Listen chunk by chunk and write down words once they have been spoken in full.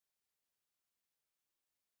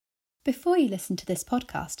Before you listen to this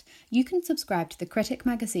podcast, you can subscribe to The Critic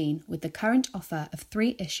magazine with the current offer of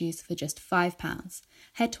 3 issues for just £5.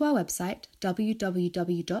 Head to our website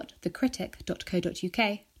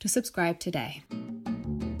www.thecritic.co.uk to subscribe today.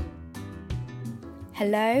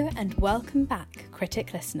 Hello and welcome back,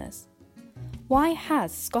 Critic listeners. Why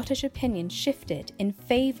has Scottish opinion shifted in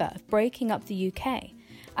favour of breaking up the UK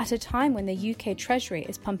at a time when the UK Treasury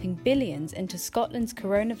is pumping billions into Scotland's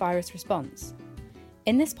coronavirus response?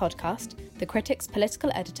 In this podcast, The Critic's political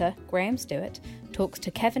editor, Graham Stewart, talks to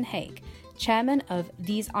Kevin Haigh, chairman of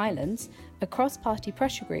These Islands, a cross-party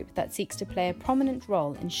pressure group that seeks to play a prominent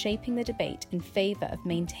role in shaping the debate in favour of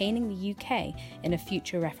maintaining the UK in a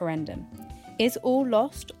future referendum. Is all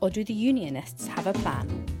lost, or do the Unionists have a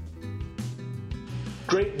plan?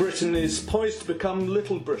 Great Britain is poised to become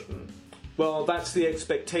Little Britain. Well, that's the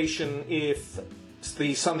expectation if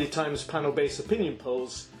the Sunday Times panel-based opinion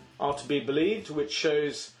polls are to be believed, which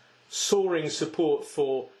shows soaring support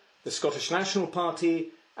for the Scottish National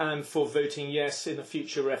Party and for voting yes in a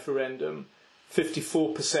future referendum.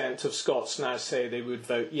 54% of Scots now say they would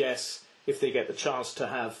vote yes if they get the chance to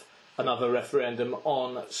have another referendum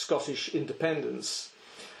on Scottish independence.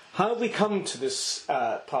 How have we come to this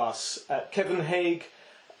pass? Kevin Haigh,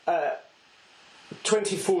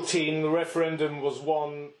 2014, the referendum was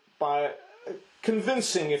won by a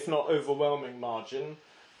convincing, if not overwhelming, margin.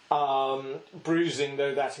 Bruising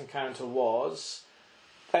though that encounter was,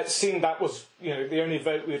 it seemed that was the only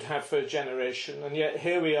vote we'd had for a generation, and yet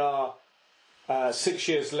here we are 6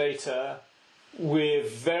 years later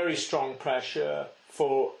with very strong pressure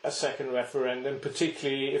for a second referendum,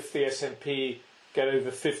 particularly if the SNP get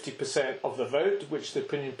over 50% of the vote, which the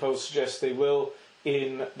opinion polls suggest they will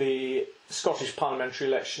in the Scottish parliamentary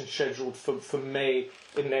election scheduled for May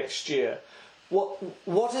in next year.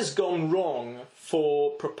 What has gone wrong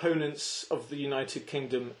for proponents of the United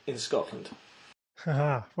Kingdom in Scotland?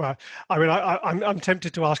 Well, I mean, I'm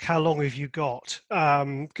tempted to ask how long have you got?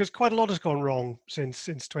 Because quite a lot has gone wrong since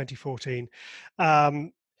 2014. I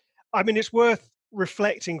mean, it's worth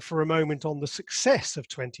reflecting for a moment on the success of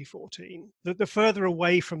 2014. The further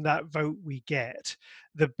away from that vote we get,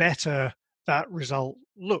 the better that result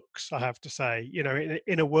looks, I have to say.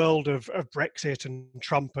 In a world of Brexit and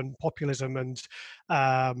Trump and populism and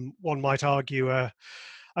one might argue a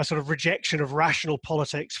sort of rejection of rational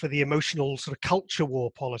politics for the emotional sort of culture war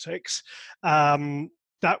politics,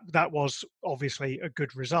 that was obviously a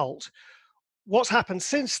good result. What's happened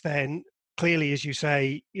since then, clearly, as you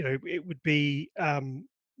say, it would be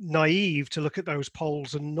naive to look at those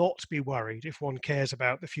polls and not be worried if one cares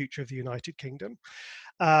about the future of the United Kingdom.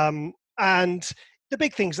 And the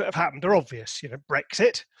big things that have happened are obvious.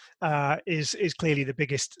 Brexit is clearly the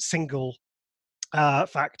biggest single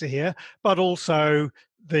factor here, but also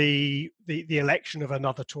the election of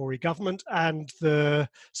another Tory government and the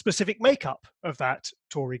specific makeup of that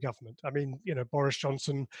Tory government. I mean, Boris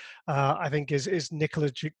Johnson, I think, is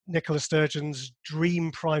Nicola Sturgeon's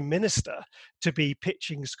dream prime minister to be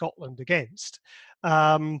pitching Scotland against.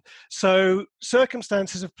 So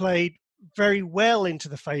circumstances have played very well into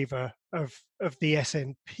the favour of the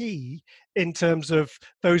SNP in terms of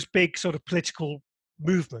those big sort of political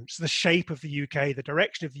movements, the shape of the UK, the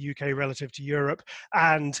direction of the UK relative to Europe,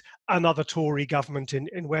 and another Tory government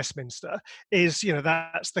in Westminster is,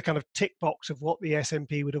 that's the kind of tick box of what the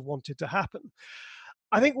SNP would have wanted to happen.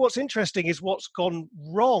 I think what's interesting is what's gone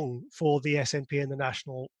wrong for the SNP and the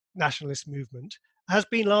nationalist movement has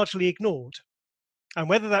been largely ignored. And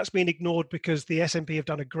whether that's been ignored because the SNP have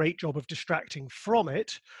done a great job of distracting from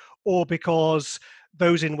it, or because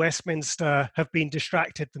those in Westminster have been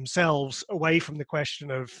distracted themselves away from the question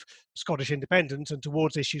of Scottish independence and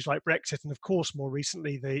towards issues like Brexit and, of course, more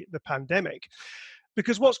recently, the pandemic.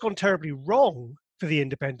 Because what's gone terribly wrong for the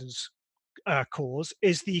independence cause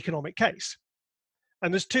is the economic case.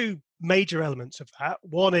 And there's 2 major elements of that.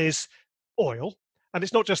 One is oil. And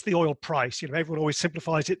it's not just the oil price. Everyone always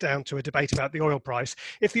simplifies it down to a debate about the oil price.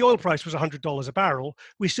 If the oil price was $100 a barrel,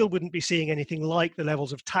 we still wouldn't be seeing anything like the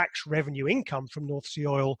levels of tax revenue income from North Sea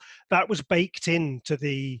oil that was baked into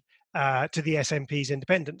the SNP's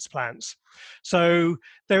independence plans. So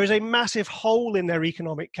there is a massive hole in their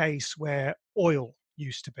economic case where oil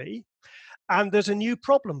used to be, and there's a new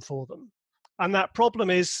problem for them, and that problem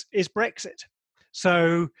is Brexit.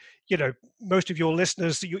 So, most of your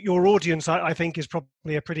listeners, your audience, I think, is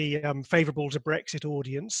probably a pretty favourable to Brexit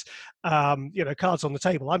audience. Cards on the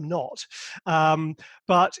table, I'm not.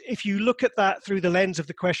 But if you look at that through the lens of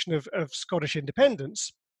the question of Scottish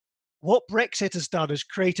independence, what Brexit has done is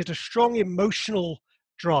created a strong emotional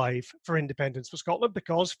drive for independence for Scotland,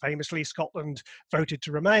 because famously Scotland voted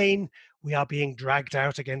to remain. We are being dragged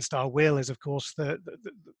out against our will is, of course,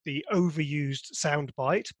 the overused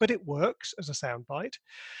soundbite, but it works as a soundbite.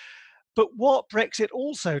 But what Brexit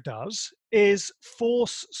also does is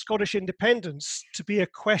force Scottish independence to be a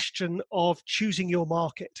question of choosing your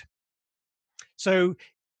market. So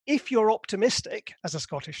if you're optimistic as a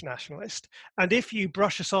Scottish nationalist, and if you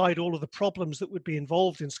brush aside all of the problems that would be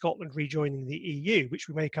involved in Scotland rejoining the EU, which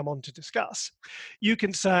we may come on to discuss, you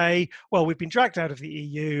can say, well, we've been dragged out of the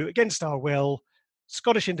EU against our will.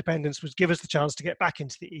 Scottish independence would give us the chance to get back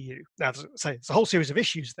into the EU. Now, say it's a whole series of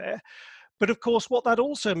issues there. But of course, what that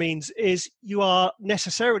also means is you are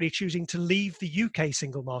necessarily choosing to leave the UK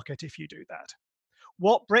single market if you do that.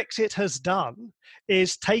 What Brexit has done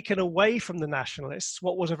is taken away from the nationalists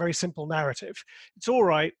what was a very simple narrative. It's all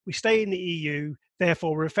right, we stay in the EU,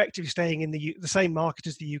 therefore we're effectively staying in the same market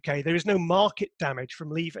as the UK. There is no market damage from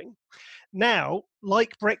leaving. Now,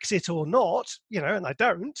 like Brexit or not, and I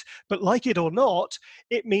don't, but like it or not,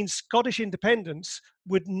 it means Scottish independence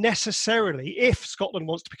would necessarily, if Scotland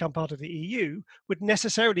wants to become part of the EU, would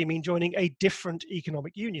necessarily mean joining a different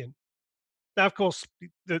economic union. Now, of course,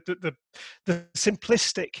 the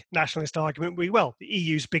simplistic nationalist argument would be, well, the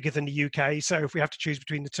EU's bigger than the UK, so if we have to choose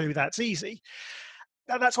between the two, that's easy.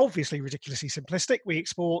 Now, that's obviously ridiculously simplistic. We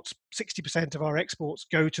export 60% of our exports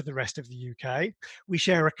go to the rest of the UK. We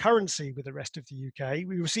share a currency with the rest of the UK.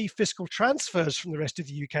 We receive fiscal transfers from the rest of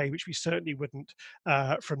the UK, which we certainly wouldn't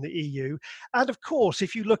from the EU. And of course,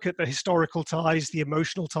 if you look at the historical ties, the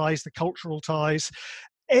emotional ties, the cultural ties,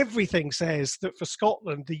 everything says that for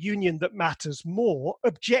Scotland, the union that matters more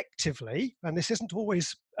objectively, and this isn't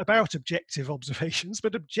always about objective observations,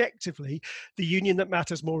 but objectively, the union that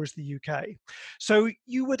matters more is the UK. So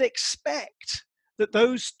you would expect that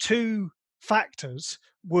those two factors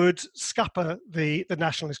would scupper the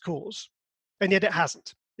nationalist cause, and yet it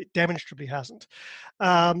hasn't. It demonstrably hasn't.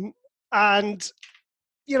 And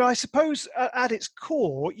I suppose at its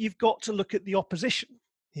core, you've got to look at the opposition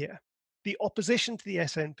here. The opposition to the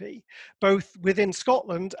SNP, both within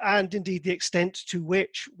Scotland and indeed the extent to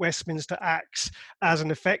which Westminster acts as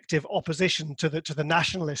an effective opposition to the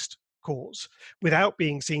nationalist cause, without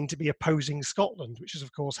being seen to be opposing Scotland, which is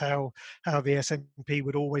of course how the SNP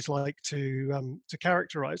would always like to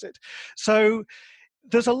characterise it. So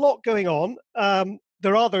there's a lot going on.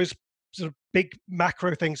 There are those sort of big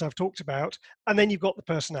macro things I've talked about, and then you've got the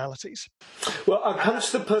personalities. Well, I'll come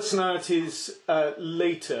to the personalities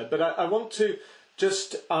later, but I want to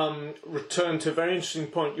just return to a very interesting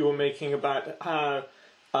point you were making about how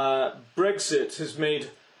Brexit has made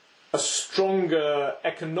a stronger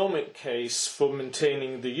economic case for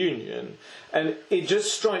maintaining the union, and it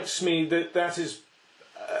just strikes me that that is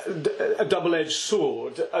a double-edged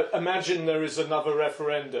sword. Imagine there is another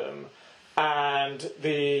referendum and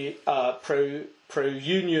the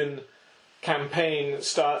pro-union campaign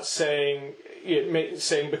starts saying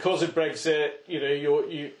because of Brexit,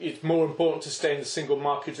 it's more important to stay in the single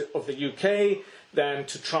market of the UK than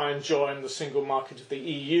to try and join the single market of the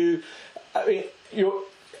EU. I mean,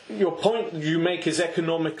 your point you make is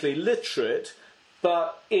economically literate,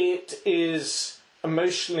 but it is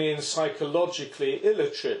emotionally and psychologically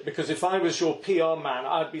illiterate, because if I was your PR man,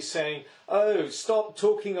 I'd be saying, oh, stop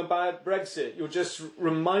talking about Brexit. You're just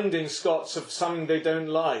reminding Scots of something they don't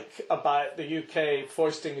like about the UK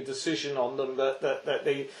foisting a decision on them that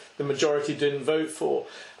the majority didn't vote for.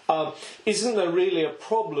 Isn't there really a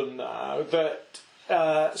problem now that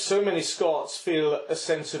so many Scots feel a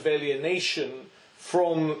sense of alienation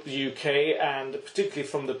from the UK, and particularly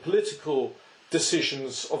from the political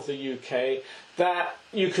decisions of the UK, that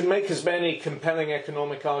you can make as many compelling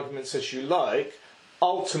economic arguments as you like?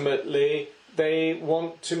 Ultimately, they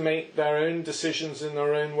want to make their own decisions in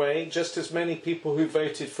their own way. Just as many people who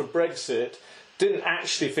voted for Brexit didn't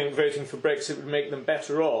actually think voting for Brexit would make them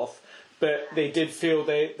better off, but they did feel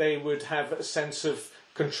they would have a sense of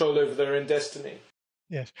control over their own destiny.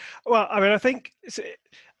 Yes. Well, I mean, I think...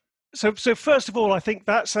 So first of all, I think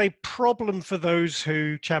that's a problem for those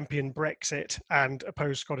who champion Brexit and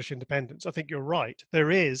oppose Scottish independence. I think you're right. There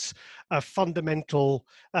is a fundamental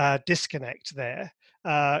disconnect there.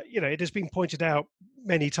 It has been pointed out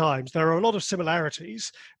many times. There are a lot of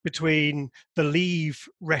similarities between the Leave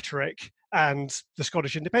rhetoric and the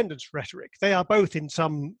Scottish independence rhetoric. They are both in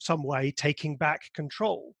some way taking back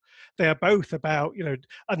control. They are both about,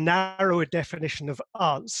 a narrower definition of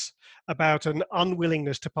us, about an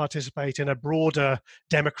unwillingness to participate in a broader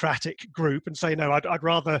democratic group and say, no, I'd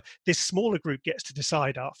rather this smaller group gets to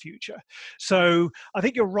decide our future. So I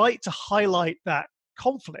think you're right to highlight that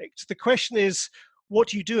conflict. The question is, what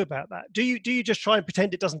do you do about that? Do you just try and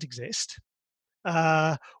pretend it doesn't exist,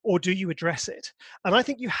 or do you address it? And I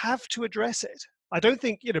think you have to address it. I don't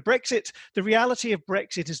think, Brexit, the reality of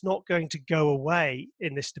Brexit is not going to go away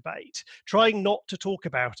in this debate. Trying not to talk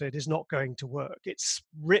about it is not going to work. It's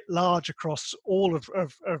writ large across all of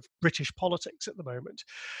British politics at the moment.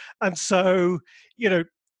 And so,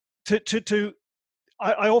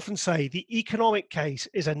 I often say the economic case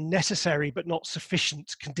is a necessary but not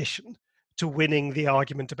sufficient condition to winning the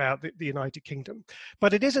argument about the United Kingdom.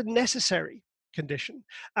 But it is a necessary condition.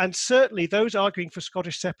 And certainly those arguing for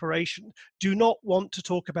Scottish separation do not want to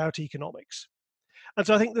talk about economics. And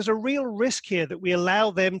so I think there's a real risk here that we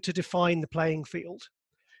allow them to define the playing field.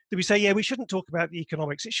 That we say, yeah, we shouldn't talk about the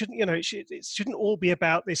economics. It shouldn't, it shouldn't all be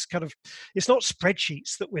about this kind of, it's not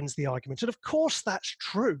spreadsheets that wins the argument. And of course that's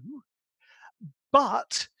true,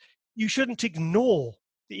 but you shouldn't ignore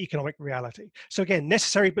the economic reality. So again,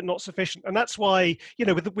 necessary but not sufficient. And that's why,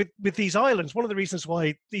 with these islands, one of the reasons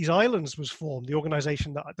why these islands was formed, the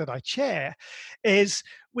organization that I chair, is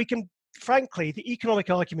we can, frankly, the economic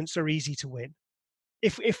arguments are easy to win.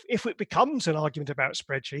 If it becomes an argument about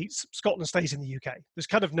spreadsheets, Scotland stays in the UK. There's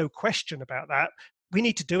kind of no question about that. We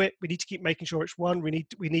need to do it. We need to keep making sure it's won. We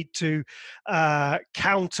need to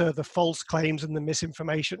counter the false claims and the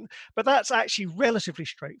misinformation. But that's actually relatively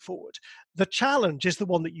straightforward. The challenge is the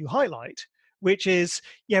one that you highlight, which is,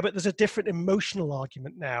 yeah, but there's a different emotional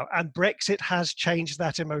argument now, and Brexit has changed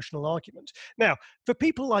that emotional argument. Now, for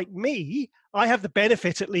people like me, I have the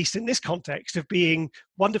benefit, at least in this context, of being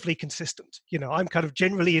wonderfully consistent. I'm kind of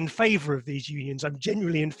generally in favor of these unions. I'm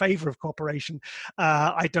generally in favor of cooperation.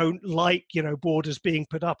 I don't like, borders being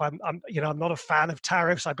put up. I'm not a fan of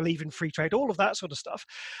tariffs. I believe in free trade, all of that sort of stuff.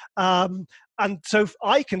 And so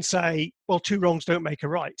I can say, well, two wrongs don't make a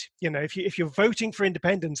right. If you're voting for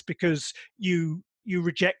independence because you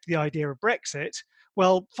reject the idea of Brexit,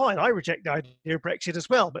 well, fine, I reject the idea of Brexit as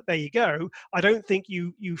well, but there you go. I don't think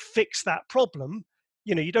you fix that problem.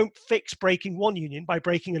 You don't fix breaking one union by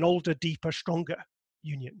breaking an older, deeper, stronger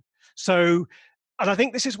union. So, and I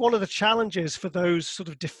think this is one of the challenges for those sort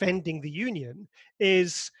of defending the union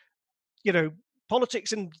is,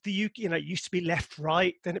 politics in the UK, it used to be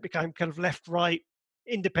left-right, then it became kind of left-right,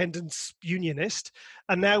 independence, unionist,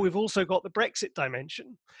 and now we've also got the Brexit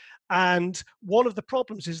dimension. And one of the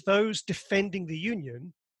problems is those defending the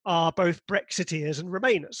union are both Brexiteers and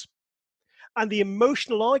Remainers. And the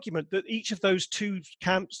emotional argument that each of those two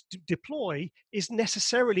camps deploy is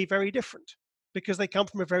necessarily very different because they come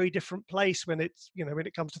from a very different place when it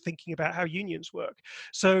comes to thinking about how unions work.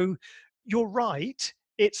 So you're right,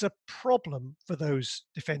 it's a problem for those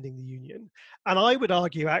defending the union. And I would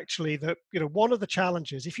argue actually that, one of the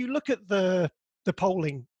challenges, if you look at the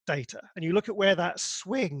polling data and you look at where that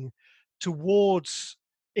swing towards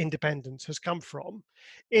independence has come from,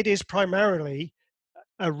 it is primarily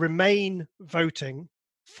a Remain voting,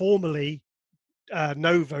 formerly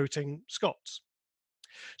no voting Scots.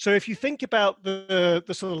 So if you think about the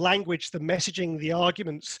sort of language, the messaging, the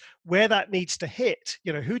arguments, where that needs to hit,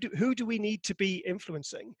 who do we need to be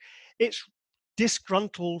influencing? It's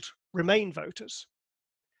disgruntled Remain voters.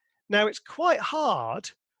 Now, it's quite hard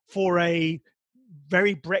for a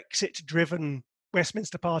very Brexit-driven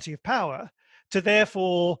Westminster Party of Power to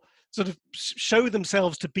therefore sort of show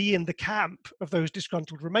themselves to be in the camp of those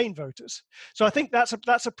disgruntled Remain voters. So I think that's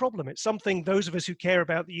a problem. It's something those of us who care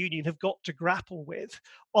about the union have got to grapple with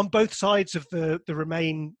on both sides of the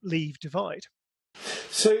Remain-Leave divide.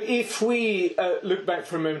 So if we look back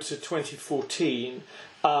for a moment to 2014,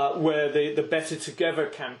 where the Better Together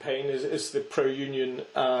campaign, as the pro-union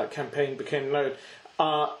campaign became known,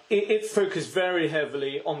 it focused very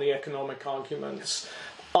heavily on the economic arguments.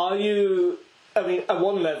 At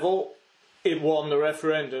one level, it won the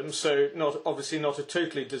referendum, so obviously not a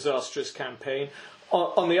totally disastrous campaign.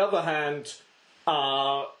 On the other hand,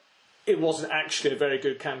 it wasn't actually a very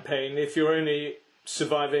good campaign. If you're only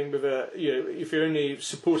surviving with if you're only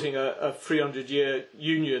supporting a 300-year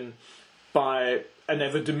union by an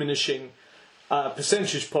ever diminishing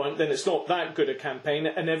percentage point, then it's not that good a campaign.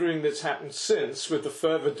 And everything that's happened since, with the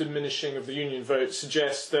further diminishing of the union vote,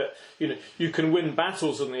 suggests that you can win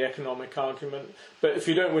battles on the economic argument, but if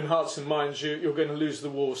you don't win hearts and minds, you're going to lose the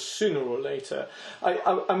war sooner or later.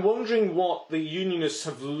 I'm wondering what the unionists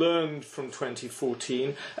have learned from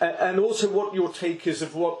 2014, and also what your take is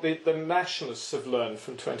of what the nationalists have learned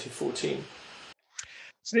from 2014.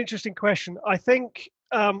 It's an interesting question. I think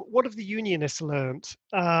what have the unionists learned?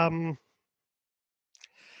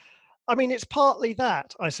 It's partly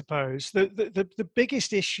that, I suppose. The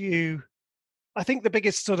biggest issue, I think the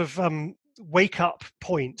biggest sort of wake up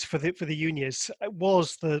point for the unions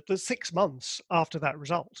was the 6 months after that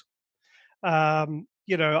result.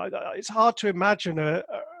 It's hard to imagine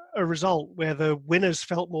a result where the winners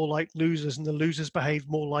felt more like losers and the losers behaved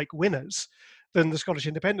more like winners than the Scottish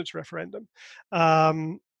independence referendum.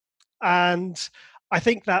 And I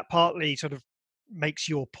think that partly sort of makes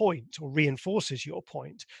your point or reinforces your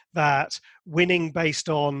point that winning based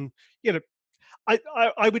on,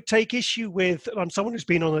 I would take issue with, and I'm someone who's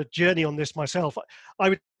been on a journey on this myself, I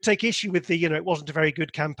would take issue with it wasn't a very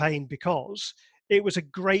good campaign because it was a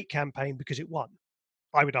great campaign because it won.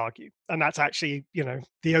 I would argue, and that's actually,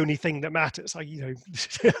 the only thing that matters.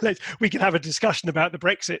 We can have a discussion about the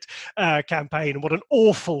Brexit campaign and what an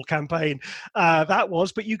awful campaign that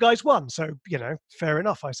was, but you guys won, so fair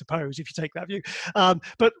enough, I suppose, if you take that view.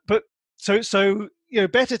 So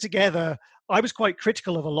Better Together. I was quite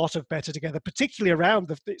critical of a lot of Better Together, particularly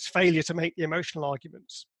around its failure to make the emotional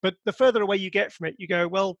arguments. But the further away you get from it, you go,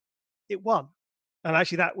 well, it won. And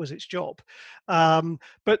actually that was its job.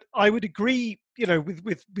 But I would agree,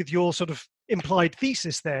 with your sort of implied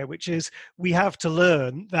thesis there, which is we have to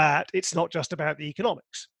learn that it's not just about the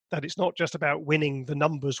economics, that it's not just about winning the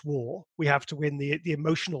numbers war. We have to win the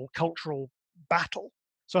emotional, cultural battle.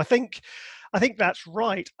 So I think that's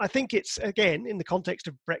right. I think it's, again, in the context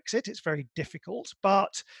of Brexit, it's very difficult,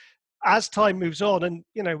 but as time moves on, and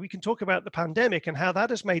we can talk about the pandemic and how that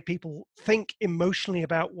has made people think emotionally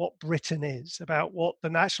about what Britain is, about what the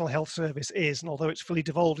National Health Service is, and although it's fully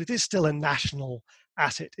devolved, it is still a national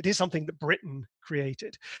asset. It is something that Britain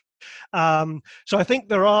created. So I think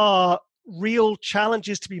there are real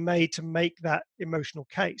challenges to be made to make that emotional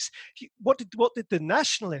case. What did the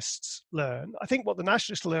nationalists learn? I think what the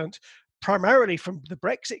nationalists learned primarily from the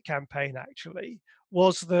Brexit campaign actually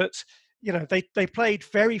was that they played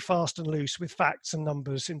very fast and loose with facts and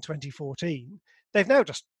numbers in 2014. They've now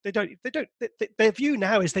their view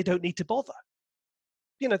now is they don't need to bother.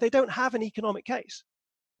 They don't have an economic case.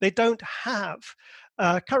 They don't have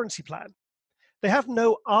a currency plan. They have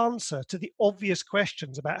no answer to the obvious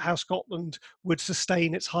questions about how Scotland would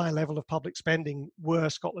sustain its higher level of public spending were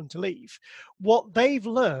Scotland to leave. What they've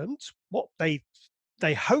learned, what they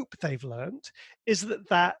hope they've learned, is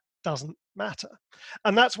that doesn't matter.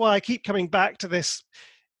 And that's why I keep coming back to this.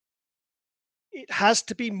 It has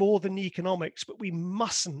to be more than economics, but we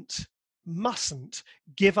mustn't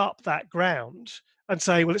give up that ground and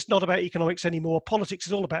say, well, it's not about economics anymore. Politics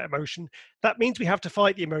is all about emotion. That means we have to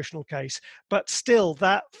fight the emotional case. But still,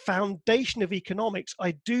 that foundation of economics,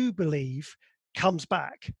 I do believe, comes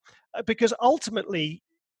back. Because ultimately,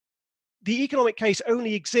 the economic case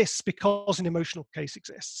only exists because an emotional case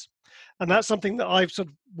exists. And that's something that I've sort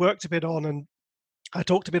of worked a bit on, and I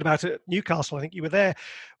talked a bit about it at Newcastle, I think you were there,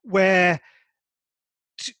 where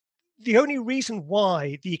the only reason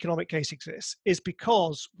why the economic case exists is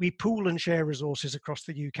because we pool and share resources across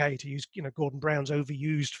the UK, to use Gordon Brown's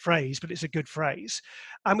overused phrase, but it's a good phrase.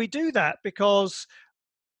 And we do that because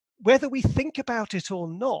whether we think about it or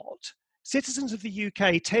not, citizens of the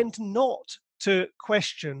UK tend not to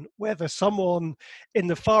question whether someone in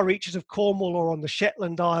the far reaches of Cornwall or on the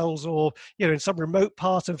Shetland Isles or in some remote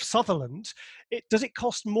part of Sutherland, does it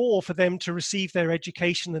cost more for them to receive their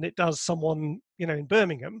education than it does someone in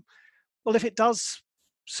Birmingham? Well, if it does,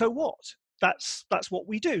 so what? That's what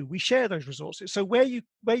we do. We share those resources. So where you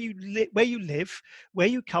live, where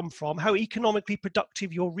you come from, how economically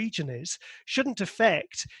productive your region is, shouldn't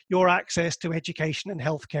affect your access to education and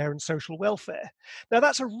healthcare and social welfare. Now,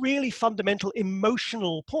 that's a really fundamental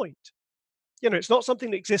emotional point. It's not something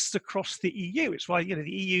that exists across the EU. It's why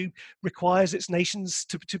the EU requires its nations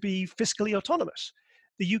to be fiscally autonomous.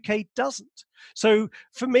 The UK doesn't. So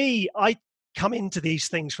for me, I come into these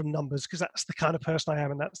things from numbers because that's the kind of person I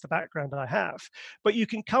am and that's the background I have. But you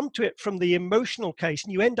can come to it from the emotional case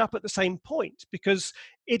and you end up at the same point because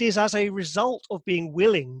it is as a result of being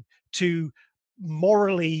willing to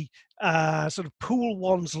morally sort of pool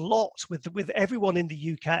one's lot with everyone in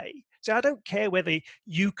the UK. So I don't care whether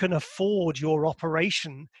you can afford your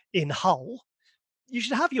operation in Hull. You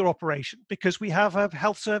should have your operation because we have a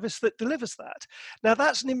health service that delivers that. Now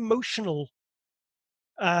that's an emotional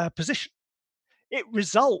position. It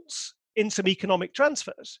results in some economic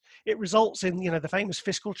transfers. It results in, the famous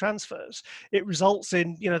fiscal transfers. It results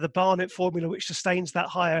in, the Barnett formula, which sustains that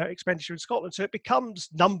higher expenditure in Scotland. So it becomes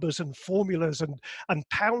numbers and formulas and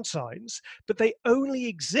pound signs, but they only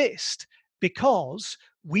exist because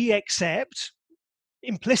we accept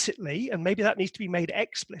implicitly, and maybe that needs to be made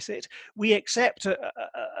explicit, we accept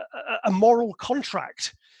a moral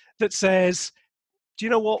contract that says, do you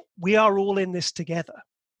know what? We are all in this together.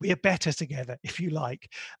 We are better together, if you like.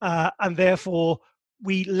 And therefore,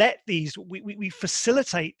 we let these, we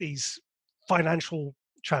facilitate these financial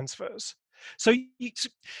transfers. So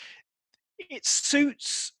it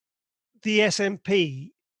suits the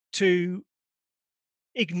SNP to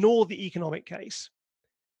ignore the economic case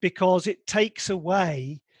because it takes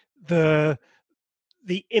away the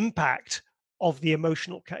impact of the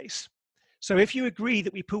emotional case. So if you agree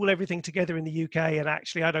that we pool everything together in the UK and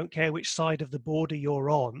actually I don't care which side of the border you're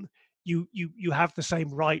on, you have the same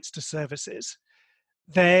rights to services,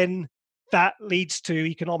 then that leads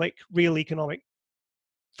to real economic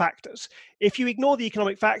factors. If you ignore the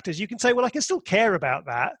economic factors, you can say, well, I can still care about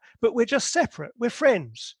that, but we're just separate. We're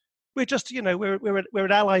friends. We're just, we're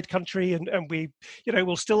an allied country, and we,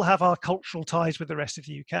 we'll still have our cultural ties with the rest of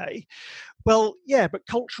the UK. Well, yeah, but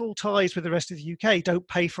cultural ties with the rest of the UK don't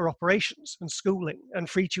pay for operations and schooling and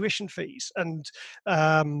free tuition fees and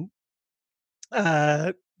not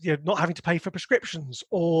having to pay for prescriptions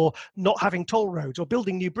or not having toll roads or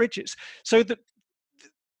building new bridges. So that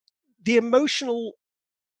the emotional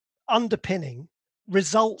underpinning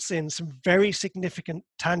results in some very significant,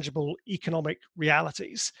 tangible economic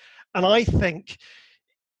realities. And I think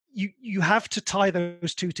you have to tie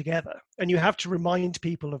those two together, and you have to remind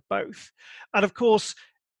people of both. And of course,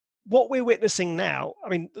 what we're witnessing now, I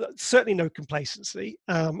mean, certainly no complacency,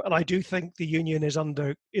 and I do think the union is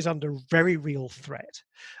under very real threat.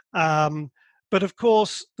 But of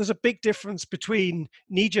course, there's a big difference between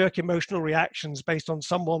knee-jerk emotional reactions based on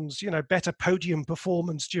someone's, better podium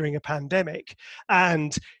performance during a pandemic,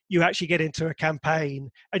 and you actually get into a campaign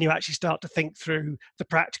and you actually start to think through the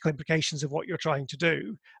practical implications of what you're trying to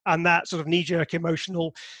do. And that sort of knee-jerk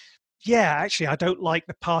emotional, yeah, actually, I don't like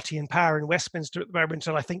the party in power in Westminster at the moment,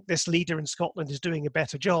 and I think this leader in Scotland is doing a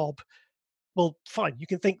better job. Well, fine, you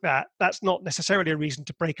can think that. That's not necessarily a reason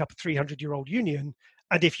to break up a 300-year-old union.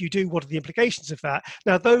 And if you do, what are the implications of that?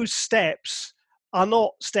 Now, those steps are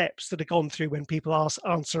not steps that are gone through when people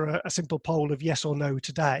answer a simple poll of yes or no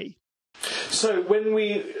today. So when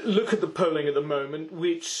we look at the polling at the moment,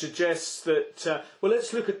 which suggests that,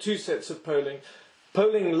 let's look at two sets of polling.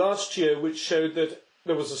 Polling last year, which showed that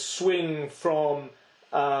there was a swing from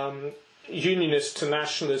unionist to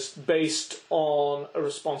nationalist based on a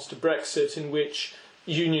response to Brexit, in which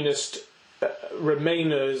unionist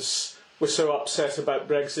Remainers were so upset about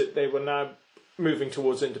Brexit they were now moving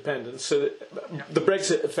towards independence. So the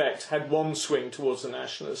Brexit effect had one swing towards the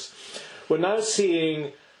nationalists. We're now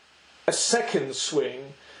seeing a second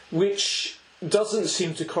swing, which doesn't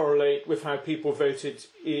seem to correlate with how people voted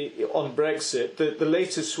on Brexit. The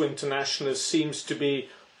latest swing to nationalists seems to be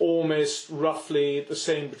almost roughly the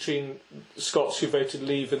same between Scots who voted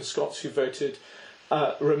Leave and Scots who voted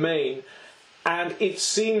Remain. And it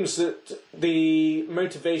seems that the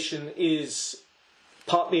motivation is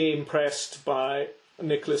partly impressed by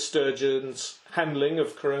Nicola Sturgeon's handling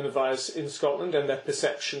of coronavirus in Scotland and their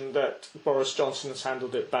perception that Boris Johnson has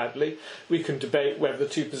handled it badly. We can debate whether the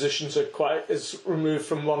two positions are quite as removed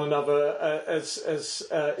from one another as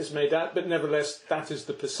is made out, but nevertheless, that is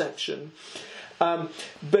the perception.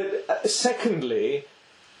 But secondly,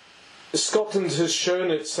 Scotland has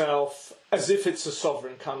shown itself as if it's a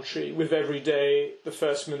sovereign country, with every day the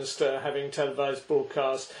First Minister having televised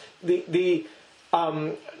broadcast. The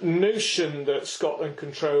notion that Scotland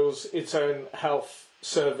controls its own health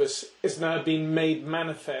service is now being made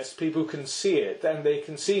manifest. People can see it, and they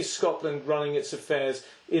can see Scotland running its affairs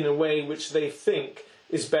in a way which they think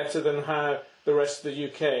is better than how the rest of the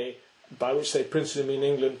UK, by which they principally mean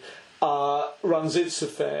England, runs its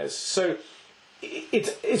affairs. So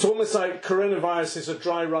it's almost like coronavirus is a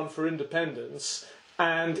dry run for independence,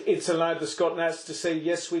 and it's allowed the Scots to say,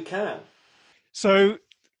 yes, we can. So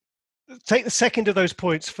take the second of those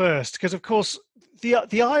points first, because of course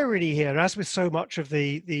the irony here, as with so much of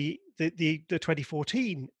the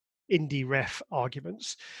 2014 Indie Ref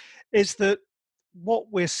arguments, is that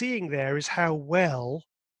what we're seeing there is how well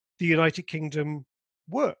the United Kingdom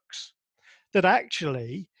works. That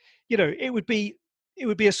actually, it would be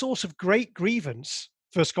a source of great grievance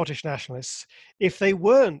for Scottish nationalists if they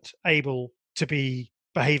weren't able to be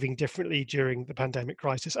behaving differently during the pandemic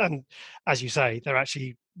crisis. And as you say,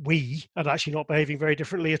 we are actually not behaving very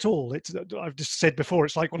differently at all. I've just said before,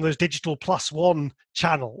 it's like one of those digital +1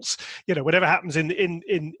 channels. Whatever happens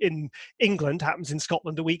in England happens in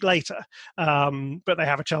Scotland a week later. But they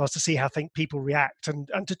have a chance to see how people react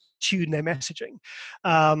and to tune their messaging.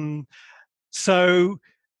 So,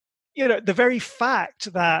 the very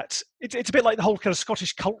fact that it's a bit like the whole kind of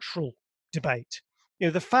Scottish cultural debate.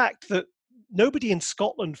 The fact that nobody in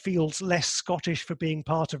Scotland feels less Scottish for being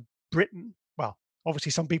part of Britain. Well,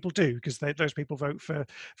 Obviously, some people do, because those people vote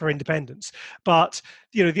for independence. But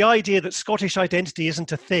the idea that Scottish identity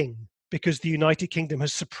isn't a thing because the United Kingdom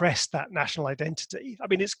has suppressed that national identity, I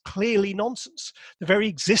mean, it's clearly nonsense. The very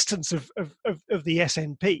existence of the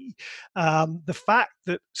SNP, the fact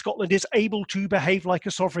that Scotland is able to behave like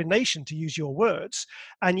a sovereign nation, to use your words,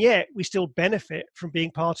 and yet we still benefit from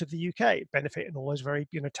being part of the UK, benefit in all those very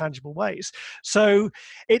tangible ways. So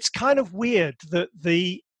it's kind of weird that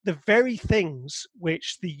the very things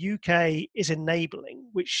which the UK is enabling,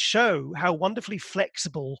 which show how wonderfully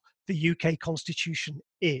flexible the UK constitution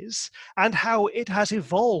is and how it has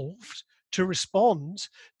evolved to respond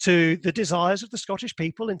to the desires of the Scottish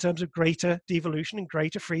people in terms of greater devolution and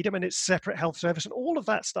greater freedom and its separate health service and all of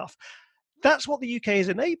that stuff. That's what the UK has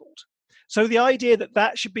enabled. So the idea that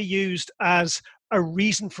that should be used as a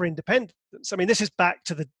reason for independence, I mean, this is back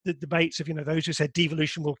to the debates of, those who said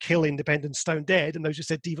devolution will kill independence stone dead, and those who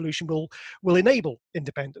said devolution will enable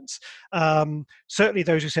independence. Certainly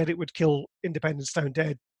those who said it would kill independence stone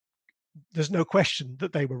dead, there's no question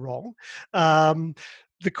that they were wrong.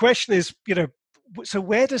 The question is, so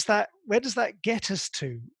where does that get us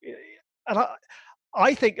to? And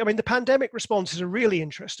I think, the pandemic response is a really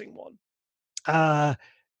interesting one.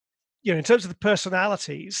 In terms of the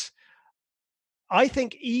personalities, I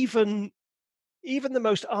think even the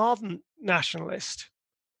most ardent nationalist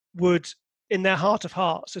would, in their heart of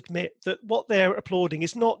hearts, admit that what they're applauding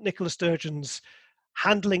is not Nicola Sturgeon's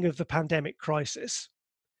handling of the pandemic crisis.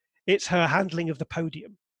 It's her handling of the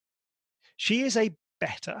podium. She is a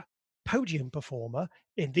better podium performer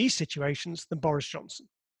in these situations than Boris Johnson.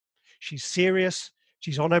 She's serious.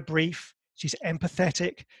 She's on her brief. She's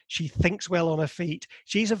empathetic. She thinks well on her feet.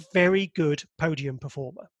 She's a very good podium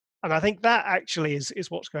performer. And I think that actually is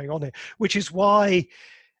what's going on here, which is why,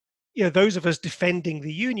 those of us defending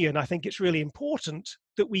the union, I think it's really important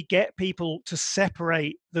that we get people to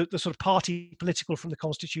separate the sort of party political from the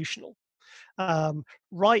constitutional.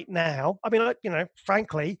 Right now,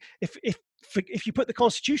 frankly, if you put the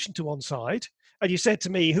constitution to one side and you said to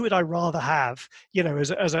me, who would I rather have,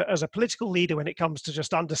 as a political leader when it comes to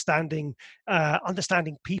just understanding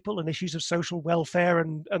people and issues of social welfare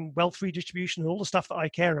and wealth redistribution and all the stuff that I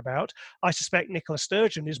care about, I suspect Nicola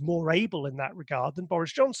Sturgeon is more able in that regard than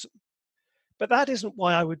Boris Johnson. But that isn't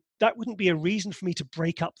why that wouldn't be a reason for me to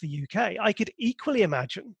break up the UK. I could equally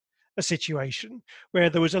imagine a situation where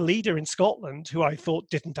there was a leader in Scotland who I thought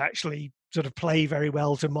didn't actually sort of play very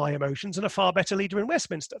well to my emotions, and a far better leader in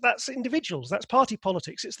Westminster. That's individuals, that's party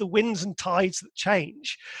politics. It's the winds and tides that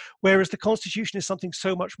change, whereas the constitution is something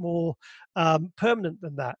so much more permanent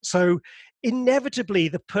than that. So inevitably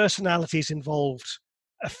the personalities involved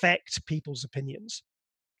affect people's opinions.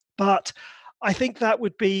 But I think that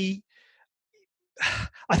would be,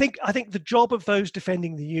 I think the job of those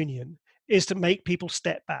defending the union is to make people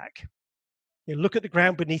step back. Look at the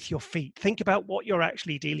ground beneath your feet. Think about what you're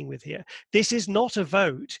actually dealing with here. This is not a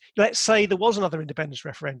vote. Let's say there was another independence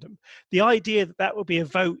referendum. The idea that that would be a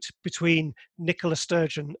vote between Nicola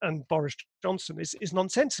Sturgeon and Boris Johnson is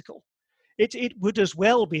nonsensical. It would as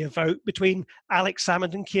well be a vote between Alex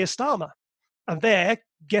Salmond and Keir Starmer. And there,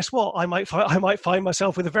 guess what? I might find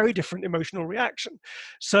myself with a very different emotional reaction.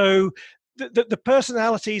 So the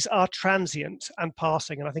personalities are transient and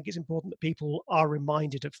passing, and I think it's important that people are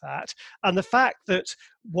reminded of that. And the fact that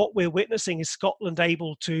what we're witnessing is Scotland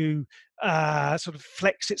able to sort of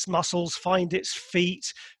flex its muscles, find its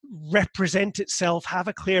feet, represent itself, have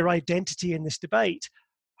a clear identity in this debate.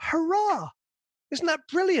 Hurrah! Isn't that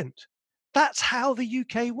brilliant? That's how the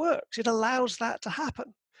UK works. It allows that to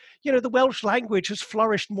happen. The Welsh language has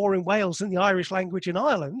flourished more in Wales than the Irish language in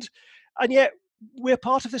Ireland, and yet we're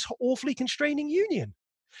part of this awfully constraining union.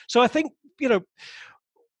 So I think, and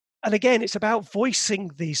again, it's about voicing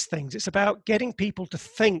these things. It's about getting people to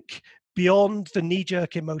think beyond the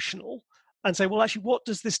knee-jerk emotional and say, well, actually, what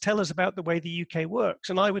does this tell us about the way the UK works?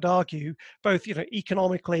 And I would argue, both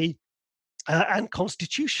economically and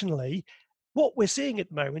constitutionally, what we're seeing at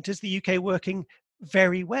the moment is the UK working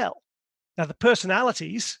very well. Now, the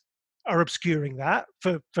personalities are obscuring that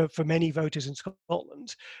for many voters in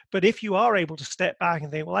Scotland. But if you are able to step back and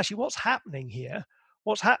think, well, actually, what's happening here?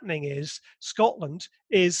 What's happening is Scotland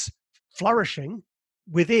is flourishing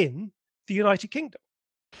within the United Kingdom.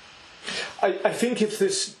 I think if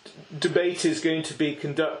this debate is going to be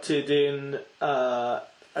conducted in a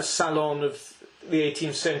salon of the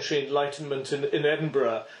 18th century Enlightenment in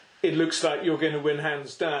Edinburgh, it looks like you're going to win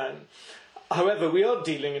hands down. However, we are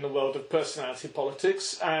dealing in a world of personality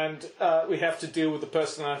politics, and we have to deal with the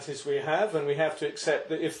personalities we have, and we have to accept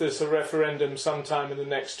that if there's a referendum sometime in the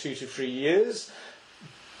next 2 to 3 years,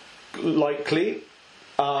 likely,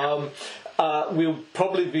 we'll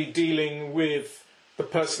probably be dealing with the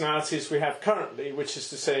personalities we have currently, which is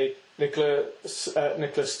to say Nicola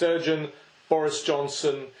Sturgeon, Boris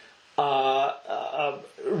Johnson,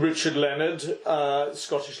 Richard Leonard,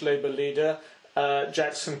 Scottish Labour leader,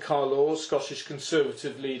 Jackson Carlaw, Scottish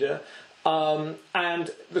Conservative leader. And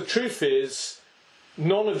the truth is,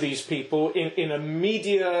 none of these people in a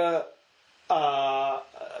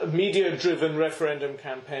media-driven referendum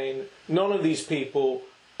campaign, none of these people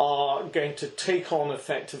are going to take on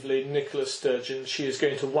effectively Nicola Sturgeon. She is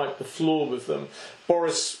going to wipe the floor with them.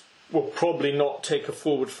 Boris will probably not take a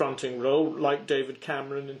forward-fronting role like David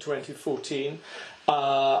Cameron in 2014.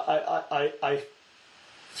 I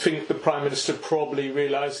think the Prime Minister probably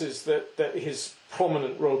realises that his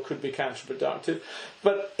prominent role could be counterproductive.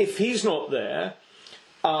 But if he's not there,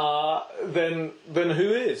 then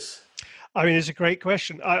who is? I mean, it's a great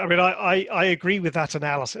question. I agree with that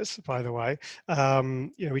analysis, by the way.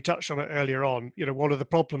 We touched on it earlier on. One of the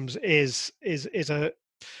problems is an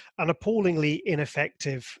appallingly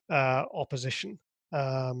ineffective opposition,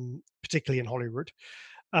 particularly in Hollywood.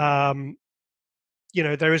 There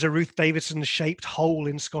is a Ruth Davidson-shaped hole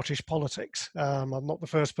in Scottish politics. I'm not the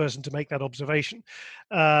first person to make that observation.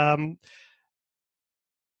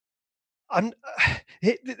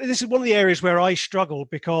 This is one of the areas where I struggle,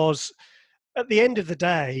 because at the end of the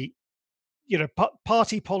day,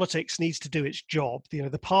 party politics needs to do its job.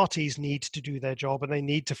 The parties need to do their job, and they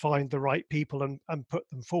need to find the right people and put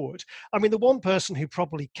them forward. I mean, the one person who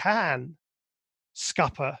probably can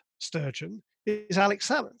scupper Sturgeon is Alex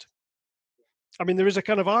Salmond. I mean, there is a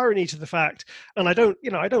kind of irony to the fact, and I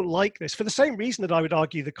don't like this, for the same reason that I would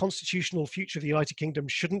argue the constitutional future of the United Kingdom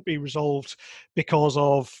shouldn't be resolved because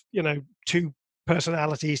of, two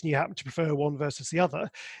personalities and you happen to prefer one versus the other.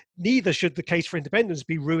 Neither should the case for independence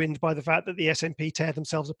be ruined by the fact that the SNP tear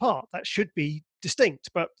themselves apart. That should be distinct.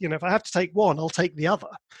 But, if I have to take one, I'll take the other.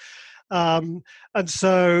 And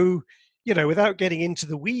so, without getting into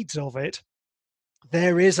the weeds of it,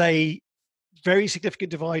 there is a very significant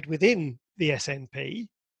divide within the SNP,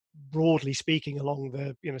 broadly speaking, along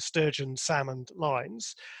the Sturgeon-Salmond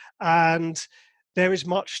lines, and there is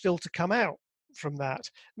much still to come out from that.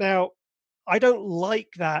 Now, I don't like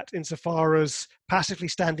that insofar as passively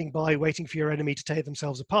standing by, waiting for your enemy to tear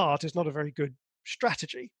themselves apart is not a very good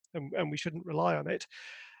strategy, and we shouldn't rely on it.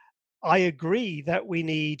 I agree that we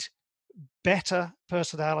need better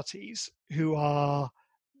personalities who are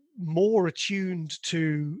more attuned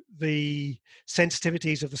to the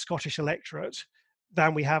sensitivities of the Scottish electorate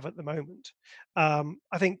than we have at the moment. I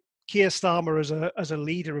think Keir Starmer as a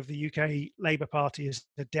leader of the UK Labour Party is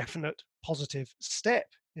a definite positive step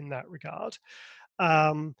in that regard.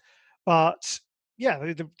 But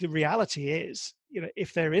yeah, the reality is,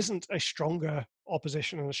 if there isn't a stronger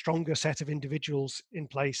opposition and a stronger set of individuals in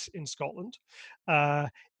place in Scotland,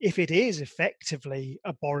 if it is effectively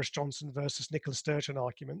a Boris Johnson versus Nicola Sturgeon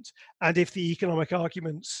argument, and if the economic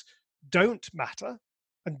arguments don't matter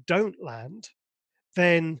and don't land,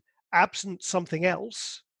 then absent something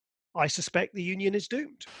else, I suspect the union is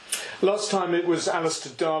doomed. Last time it was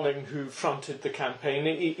Alistair Darling who fronted the campaign.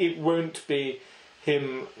 It won't be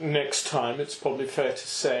him next time, it's probably fair to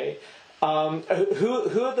say.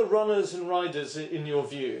 Who are the runners and riders in your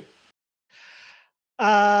view?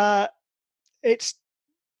 It's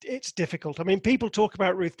difficult. I mean, people talk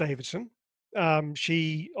about Ruth Davidson.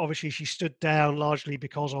 She stood down largely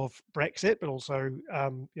because of Brexit, but also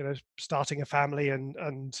starting a family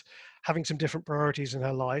and having some different priorities in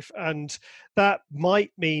her life, and that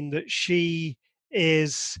might mean that she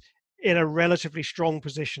is in a relatively strong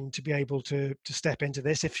position to be able to step into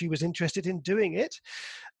this if she was interested in doing it.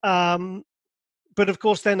 But of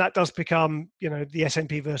course, then that does become the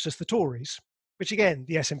SNP versus the Tories, which again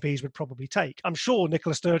the SNPs would probably take. I'm sure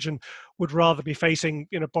Nicola Sturgeon would rather be facing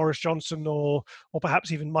Boris Johnson or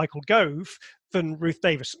perhaps even Michael Gove than Ruth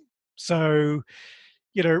Davidson. So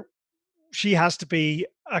she has to be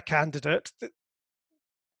a candidate.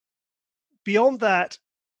 Beyond that,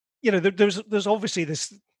 there's obviously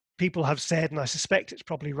this. People have said, and I suspect it's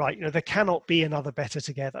probably right, there cannot be another Better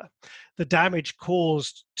Together. The damage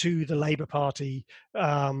caused to the Labour Party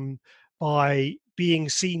by being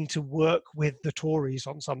seen to work with the Tories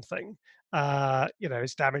on something,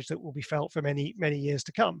 is damage that will be felt for many, many years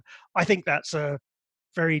to come. I think that's a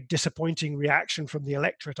very disappointing reaction from the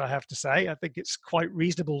electorate, I have to say. I think it's quite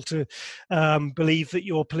reasonable to believe that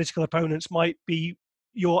your political opponents might be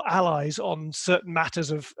your allies on certain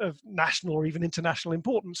matters of national or even international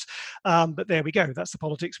importance. But there we go. That's the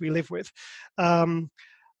politics we live with. I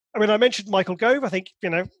mentioned Michael Gove. I think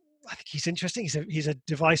he's interesting. He's a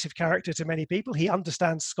divisive character to many people. He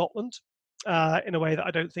understands Scotland. in a way that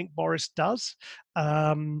I don't think Boris does.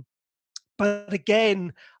 But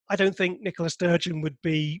again, I don't think Nicola Sturgeon would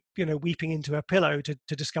be, weeping into her pillow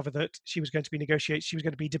to discover that she was going to be she was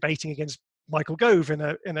going to be debating against Michael Gove in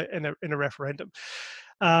a referendum.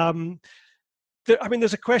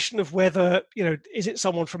 There's a question of whether, is it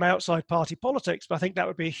someone from outside party politics? But I think that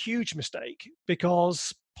would be a huge mistake,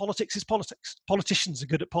 because politics is politics. Politicians are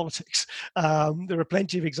good at politics. There are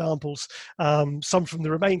plenty of examples, some from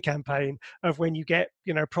the Remain campaign, of when you get,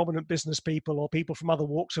 prominent business people or people from other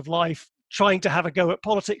walks of life trying to have a go at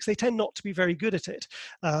politics. They tend not to be very good at it.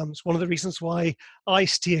 It's one of the reasons why I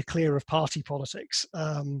steer clear of party politics.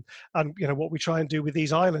 And what we try and do with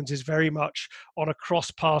these islands is very much on a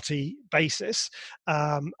cross-party basis,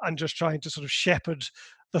 and just trying to sort of shepherd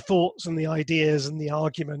the thoughts and the ideas and the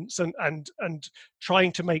arguments, and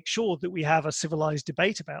trying to make sure that we have a civilized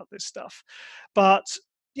debate about this stuff. But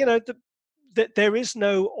there is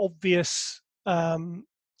no obvious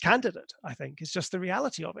candidate, I think, is just the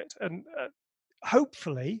reality of it. And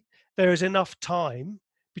hopefully there is enough time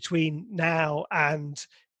between now and,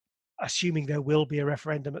 assuming there will be a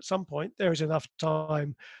referendum at some point, there is enough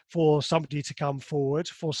time for somebody to come forward,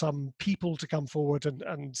 for some people to come forward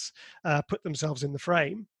and put themselves in the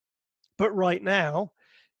frame. But right now,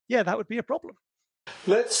 yeah, that would be a problem.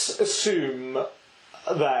 Let's assume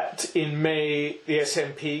that in May the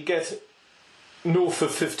SNP get north of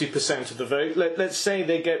 50% of the vote. Let's say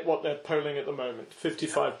they get what they're polling at the moment,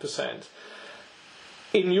 55%.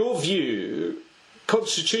 In your view,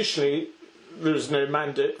 constitutionally, there is no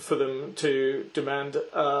mandate for them to demand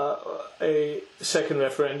a second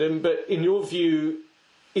referendum, but in your view,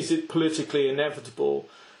 is it politically inevitable?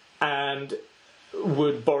 And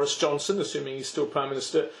would Boris Johnson, assuming he's still Prime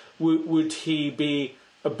Minister, would he be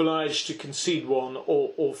obliged to concede one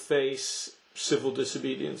or face civil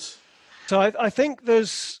disobedience? So I think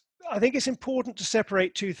it's important to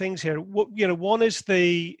separate two things here. One is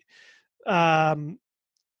the mandate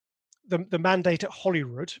at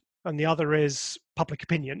Holyrood, and the other is public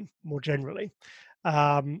opinion more generally.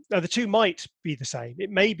 Now, the two might be the same.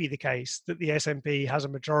 It may be the case that the SNP has a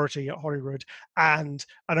majority at Holyrood, and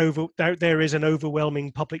there is an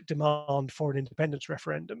overwhelming public demand for an independence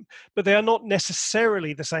referendum, but they are not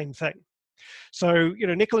necessarily the same thing. So,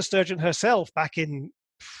 Nicola Sturgeon herself, back in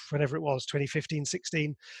whenever it was, 2015,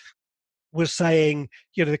 16, was saying,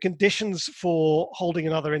 the conditions for holding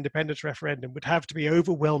another independence referendum would have to be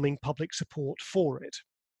overwhelming public support for it.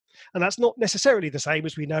 And that's not necessarily the same,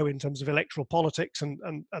 as we know, in terms of electoral politics and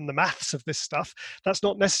the maths of this stuff. That's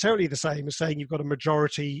not necessarily the same as saying you've got a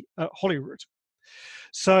majority at Holyrood.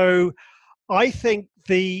 So I think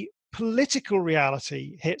the political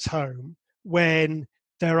reality hits home when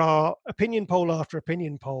there are opinion poll after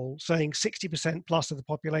opinion poll saying 60% plus of the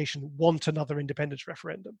population want another independence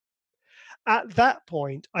referendum. At that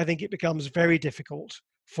point, I think it becomes very difficult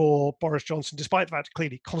for Boris Johnson, despite the fact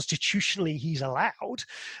clearly constitutionally he's allowed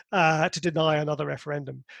to deny another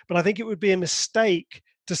referendum. But I think it would be a mistake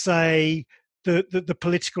to say that the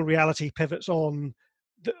political reality pivots on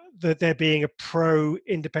there being a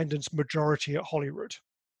pro-independence majority at Holyrood.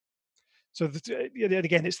 So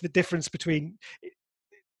again, it's the difference between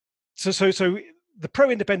so the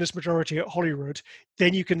pro-independence majority at Holyrood.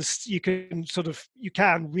 Then you can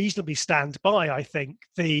reasonably stand by. I think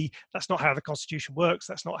that's not how the Constitution works.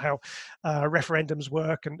 That's not how referendums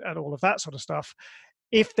work, and all of that sort of stuff.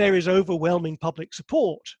 If there is overwhelming public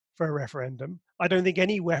support for a referendum, I don't think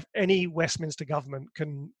any Westminster government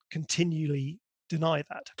can continually deny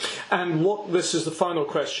that. And this is the final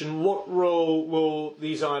question, what role will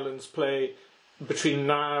these islands play between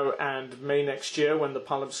now and May next year, when the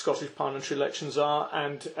Scottish parliamentary elections are,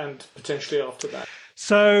 and potentially after that?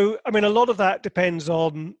 So, a lot of that depends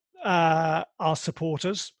on our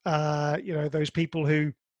supporters, those people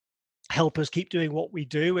who help us keep doing what we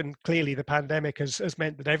do. And clearly the pandemic has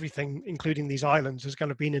meant that everything, including these islands, has kind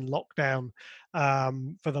of been in lockdown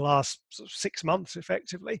for the last 6 months,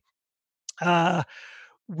 effectively.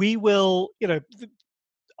 We will,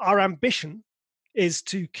 our ambition is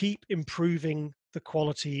to keep improving the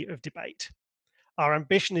quality of debate. Our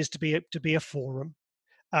ambition is to be a forum,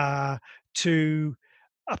 to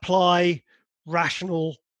apply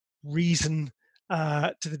rational reason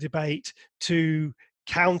to the debate, to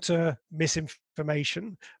counter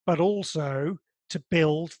misinformation, but also to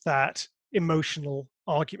build that emotional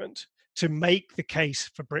argument, to make the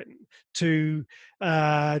case for Britain, to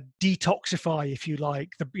detoxify, if you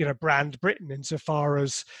like, the brand Britain, insofar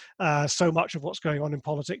as so much of what's going on in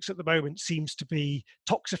politics at the moment seems to be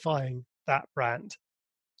toxifying that brand.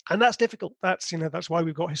 And that's difficult. That's why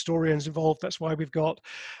we've got historians involved. That's why we've got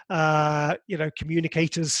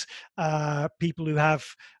communicators, people who have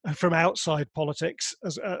from outside politics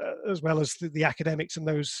as well as the academics and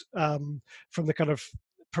those from the kind of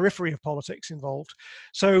periphery of politics involved.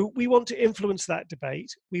 So we want to influence that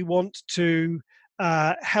debate. We want to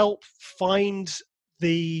help find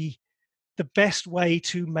the best way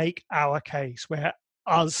to make our case, where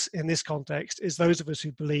us in this context is those of us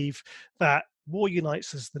who believe that more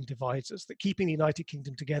unites us than divides us, that keeping the United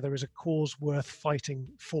Kingdom together is a cause worth fighting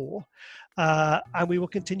for. And we will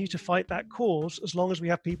continue to fight that cause as long as we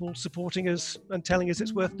have people supporting us and telling us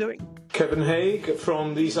it's worth doing. Kevin Haigh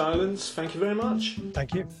from these islands, thank you very much.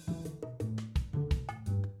 Thank you.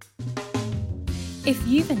 If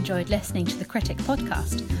you've enjoyed listening to the Critic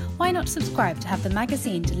podcast, why not subscribe to have the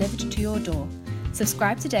magazine delivered to your door?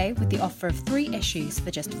 Subscribe today with the offer of 3 issues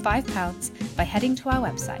for just £5 by heading to our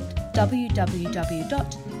website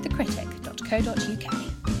www.thecritic.co.uk.